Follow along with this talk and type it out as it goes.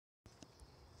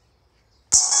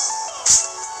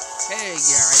Hey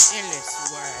guys, Endless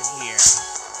Swag here.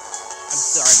 I'm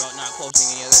sorry about not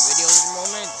posting any other videos at the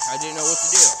moment. I didn't know what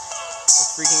to do. I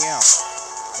was freaking out.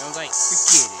 And I was like,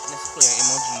 forget it. Let's play an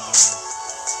MLG game.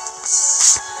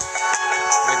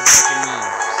 With a bunch of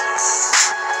memes.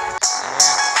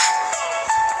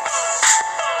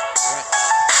 Yeah.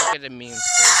 Look at the memes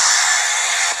first.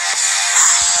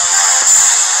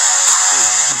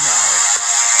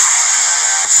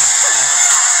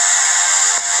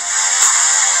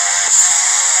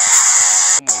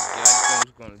 Oh my god,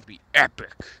 this one's gonna be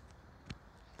epic.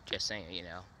 Just saying, you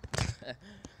know.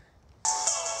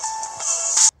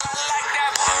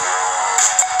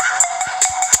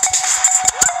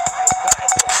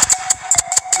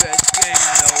 Best game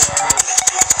in the world.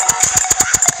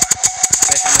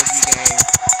 Best MLG game.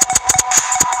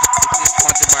 This is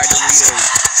sponsored by Doritos.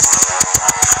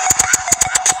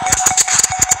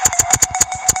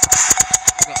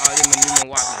 You can order them in New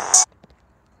Milwaukee.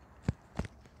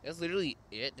 That's literally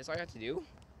it. That's all I have to do.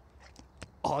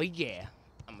 Oh yeah,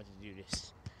 I'm gonna do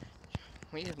this.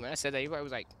 When I said that, everybody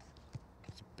was like,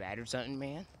 "It's bad or something,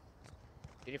 man."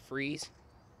 Did it freeze?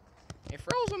 It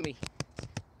froze on me.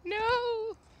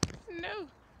 No, no.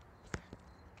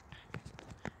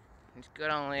 Let's go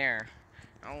down there.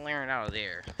 I'll learn out of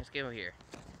there. Let's get over here.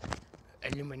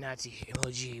 Illuminati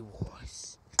MLG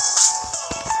Wars.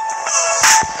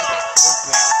 Okay,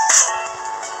 we're back.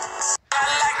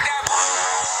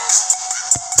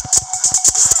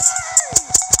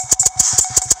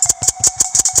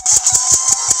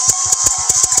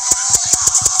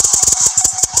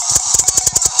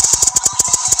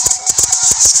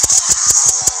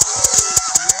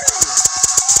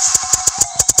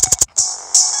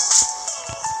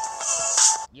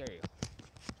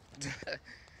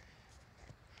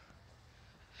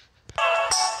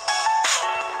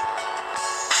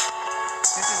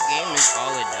 Since this game is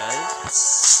all it does,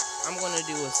 I'm gonna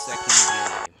do a second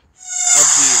game. I'll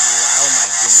be, oh my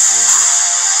goodness, what is this?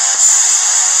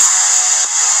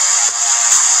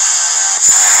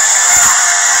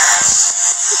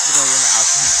 This is gonna be an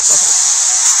outro.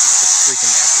 This is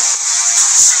freaking epic.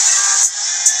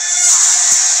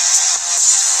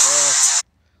 Well,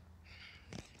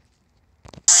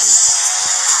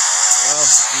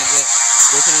 I'm gonna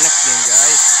go to the next game,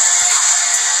 guys.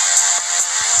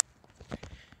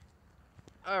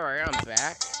 Alright, I'm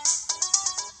back.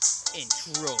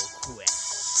 Intro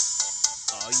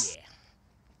quest. Oh yeah.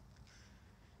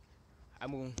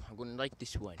 I'm gonna like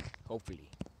this one, hopefully.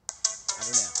 I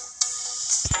don't know.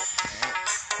 Alright.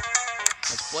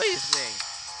 Let's play this thing.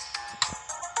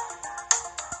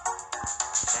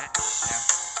 That now.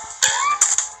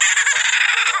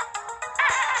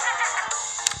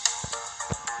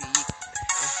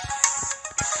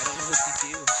 I don't know what to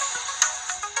do.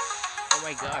 Oh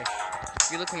my gosh. If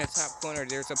you look in the top corner,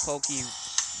 there's a pokey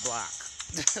block.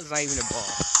 That's not even a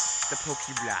ball. The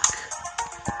pokey block.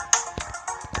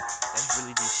 That's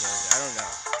really detailed. I don't know.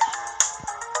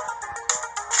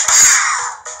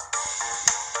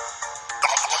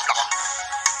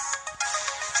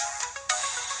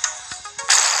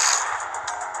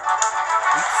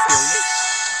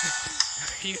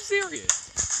 Are you serious?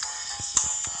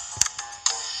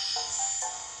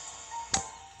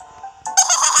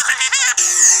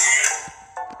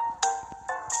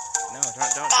 No,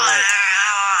 don't do it.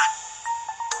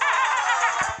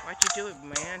 Why'd you do it,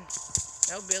 man?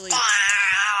 No, Billy.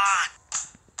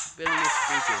 Billy is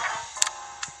stupid.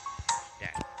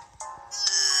 Yeah.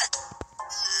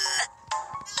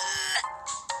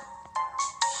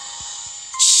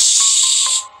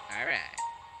 Alright.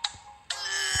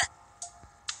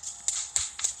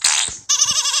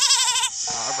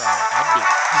 Alright, I did it.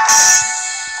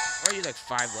 Already like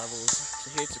 5 levels. So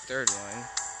here's the third one.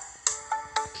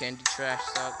 Candy Trash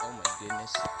Suck. Oh my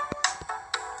goodness.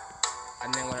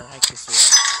 And then what I like this one.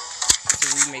 It's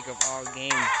a remake of all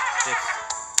games.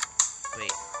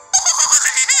 Wait.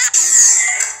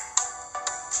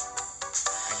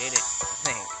 I did it, I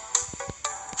think.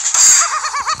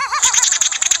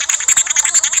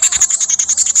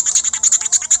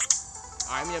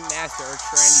 I'm the master of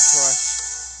Candy Crush.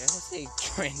 Did I say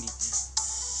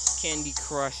Candy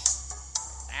Crush.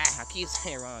 I keep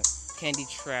saying it wrong. Candy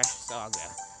Trash Saga.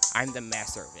 I'm the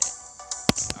master of it.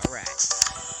 Alright.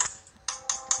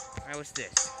 Alright, what's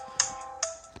this?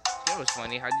 That was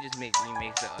funny. How do you just make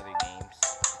remakes of other games?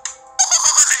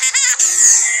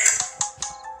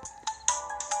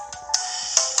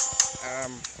 I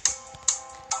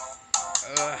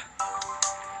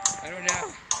don't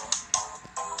know.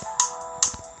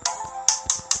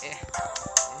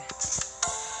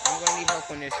 I'm gonna need help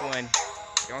on this one.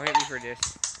 Don't hit me for this.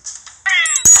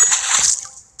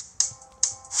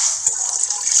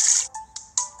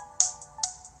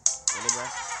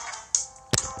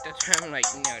 I'm like,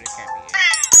 no, this can't be it.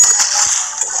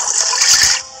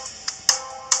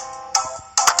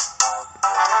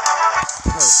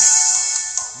 Perfect.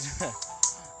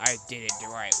 I did it the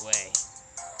right way.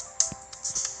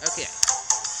 Okay.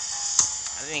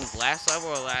 I think last level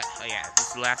or last... Oh yeah, this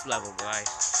is the last level, guys.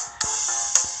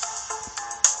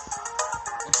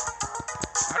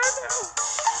 I don't know.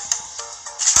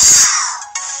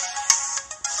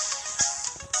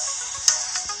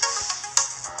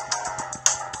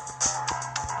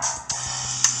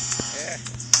 Yeah.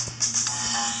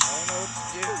 I don't know what to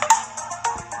do.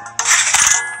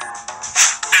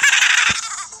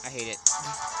 I hate it.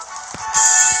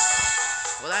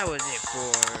 Well, that was it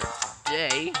for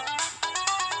today.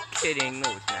 Kidding, no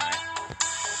it's not.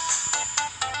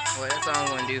 Well, that's all I'm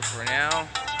going to do for now.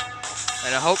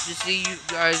 And I hope to see you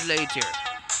guys later.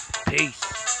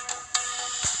 Peace.